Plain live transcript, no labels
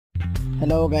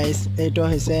hello guys এইটো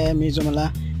হৈছে মিৰ্জুমলা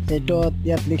এইটো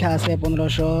ইয়াত লিখা আছে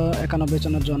 1591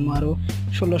 চনত জন্ম আৰু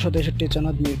 1663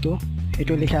 চনত মৃত্যু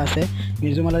এইটো লিখা আছে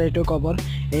মিৰ্জুমলাৰ এইটো কবৰ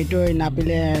এইটো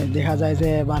নাপিলে দেখা যায় যে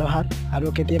 12 হাত আৰু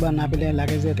কেতিয়াবা নাপিলে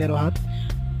লাগে যে 13 হাত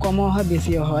কম হয়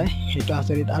বেছি হয় এইটো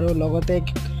আচৰিত আৰু লগতে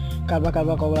কাৰবা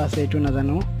কবৰ আছে এইটো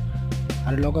নাজানো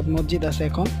আৰু লগত মছজিদ আছে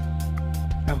এখন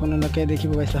আপোনালোকে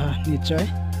দেখিব পাইছা নিশ্চয়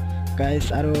গাইস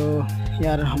আৰু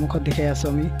ইয়াৰ সন্মুখত দেখাই আছো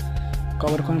আমি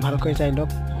কবৰখন ভালকৈ চাই লওক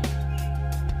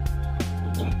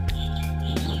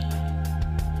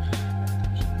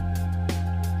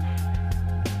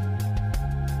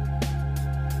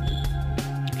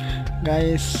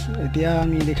গাইস এতিয়া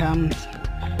আমি দেখাম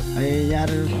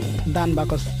ইয়াৰ দান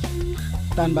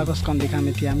বাকচখন দেখাম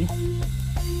এতিয়া আমি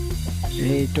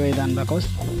এইটোই দান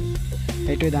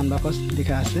বাকচ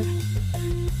দেখা আছে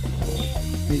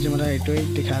মিৰ্জুমলা এইটোই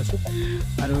দেখা আছে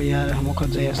আৰু ইয়াৰ সন্মুখত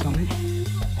যাই আছো আমি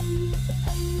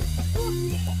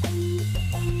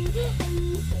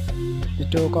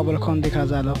এইটো কবৰখন দেখা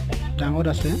যায় অলপ ডাঙৰ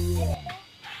আছে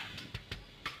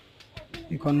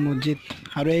এখন মছজিদ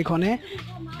আৰু এইখনে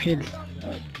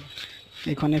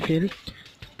ফিল্ড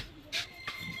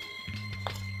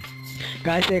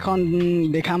গাইস এখন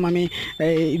দেখাম আমি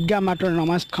ঈদগাহ মাঠৰ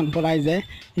নমাজখন পঢ়াই যে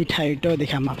এই ঠাইটো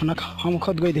দেখাম আপোনাক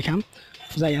সন্মুখত গৈ দেখাম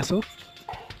যাই আছো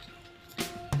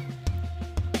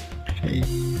এই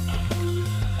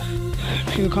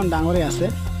ফিল্ডখন ডাঙৰে আছে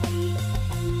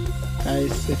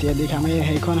গাইস এতিয়া দেখাম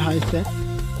সেইখনে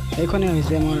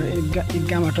হৈছে মোৰ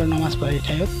ঈদগাহ মাঠৰ নমাজ পঢ়াই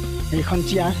ঠাইত এইখন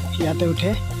চেয়াৰ ইয়াতে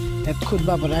উঠে ইয়াত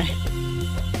খুতবা পঢ়ায়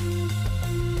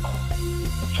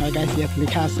হয় গাইস ইয়াত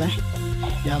লিখা আছে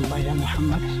ইয়া আল্লাহ ইয়া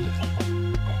মুহাম্মদ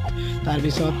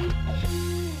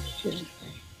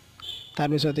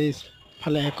তাৰপিছত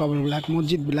এইফালে কবৰবিলাক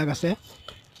মছজিদবিলাক আছে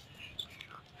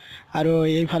আৰু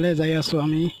এইফালে যাই আছো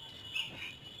আমি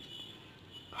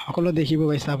সকলো দেখিব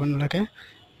পাইছে আপোনালোকে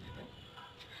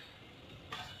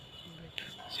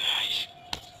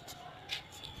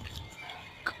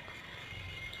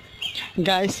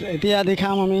গাইস এতিয়া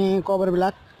দেখাম আমি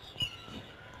কবৰবিলাক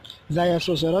যাই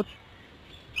আছো ওচৰত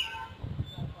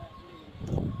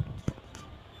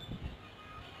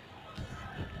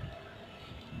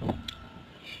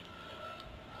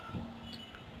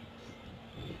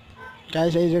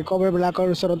গাইস এই যে কবৰবিলাকৰ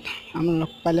ওচৰত আমি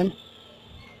লগ পালেম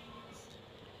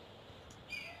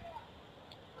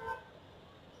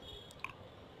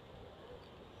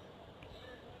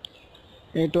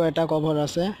এইটো এটা কবৰ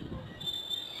আছে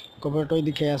কবৰটো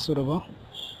দেখাই আছো ৰব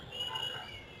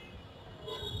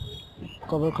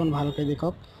কবৰখন ভালকৈ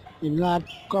দেখক এইবিলাক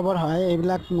কবৰ হয়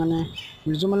এইবিলাক মানে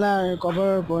মিৰ্জুমলাৰ কবৰ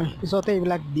পিছতে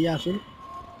এইবিলাক দিয়া আছিল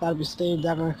তাৰপিছতে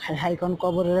এইবিলাক ঠাইখন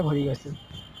কবৰেৰে ভৰি গৈছিল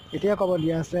এতিয়া কবৰ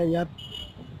দিয়া আছে ইয়াত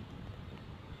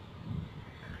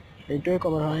এইটোৱে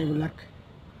কবৰ হয় এইবিলাক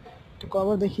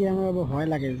কবৰ দেখি আমাৰ ভয়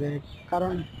লাগে যে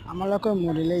কাৰণ আমালোকে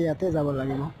মৰিলে ইয়াতে যাব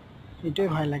লাগিব এইটোৱে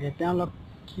ভয় লাগে তেওঁলোক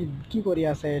কি কৰি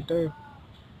আছে এইটোৱে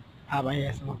ভাব আহি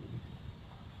আছে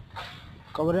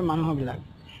কবৰে মানুহবিলাক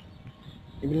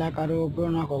এইবিলাক আৰু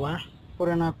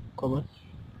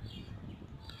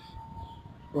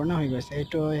পুৰণা হৈ গৈছে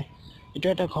এইটো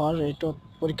এটা ঘৰ এইটো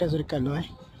পৰীক্ষা লয়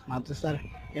মাদ্ৰাছাৰ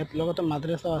ইয়াত লগতে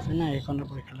মাদ্ৰাছাও আছে না এইখনৰ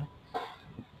পৰীক্ষা লয়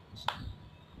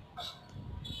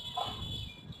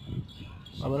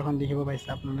কবৰখন দেখিব পাইছে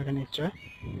আপোনালোকে নিশ্চয়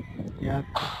ইয়াত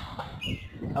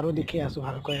আৰু দেখি আছো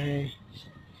ভালকৈ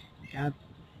ইয়াত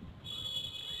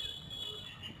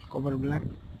কবৰবিলাক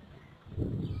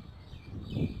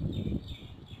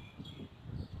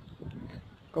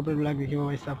দেখিব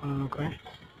পাইছে আপোনালোকে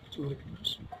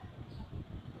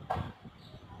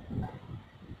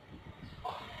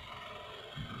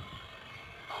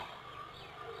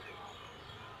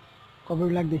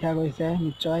কবৰবিলাক দেখা গৈছে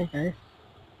নিশ্চয়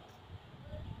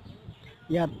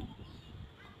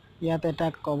ইয়াত এটা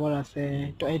কবৰ আছে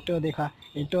এইটো দেখা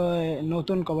এইটো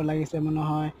নতুন কবৰ লাগিছে মনে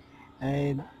হয়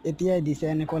এতিয়াই দিছে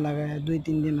এনেকুৱা লাগে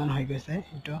 2-3 দিন মান হৈ গৈছে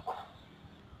এইটো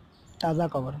তাজা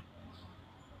কবৰ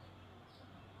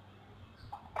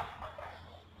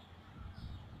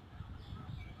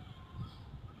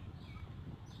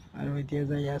আৰু এতিয়া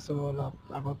যাই আছো অলপ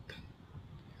আগত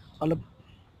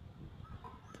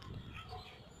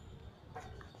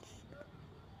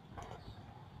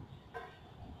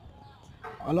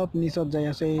অলপ নিচত যাই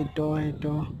আছো এইটো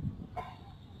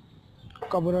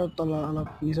কবৰৰ তলত অলপ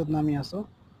নিচত নামি আছো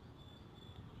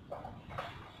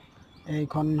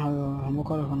এইখন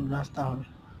সন্মুখৰ এখন ৰাস্তা হ'ল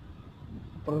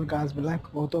ওপৰৰ গাছবিলাক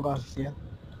বহুতো গছ আছে ইয়াত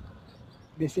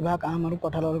বেছিভাগ আম আৰু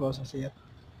কঁঠালৰ গছ আছে ইয়াত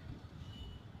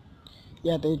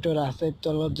এইটো ৰাস্তাৰ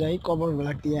তলত যাই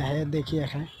কবৰবিলাক দি আহে দেখি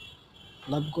আহে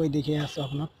অলপ গৈ দেখি আছো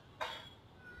আপোনাক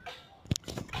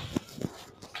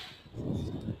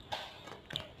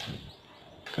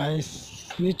গাইছ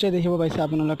নিশ্চয় দেখিব পাইছে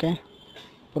আপোনালোকে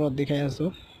ওপৰত দেখাই আছোঁ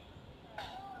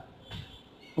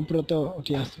ওপৰতে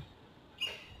উঠি আছোঁ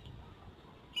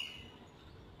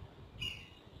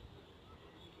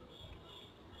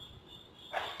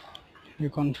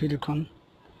এইখন ফিল্ডখন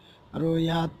আৰু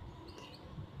ইয়াত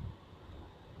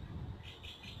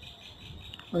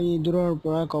এই দূৰৰ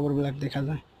পৰা কবৰবিলাক দেখা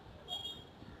যায়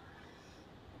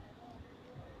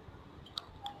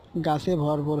গাছে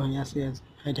ভৰপূৰ হৈ আছে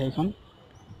এই ঠাইখন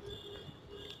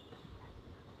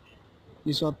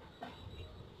পিছত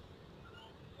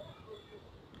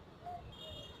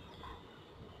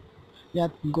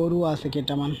ইয়াত গৰু আছে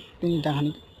কেইটামান তিনিটা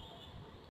খানি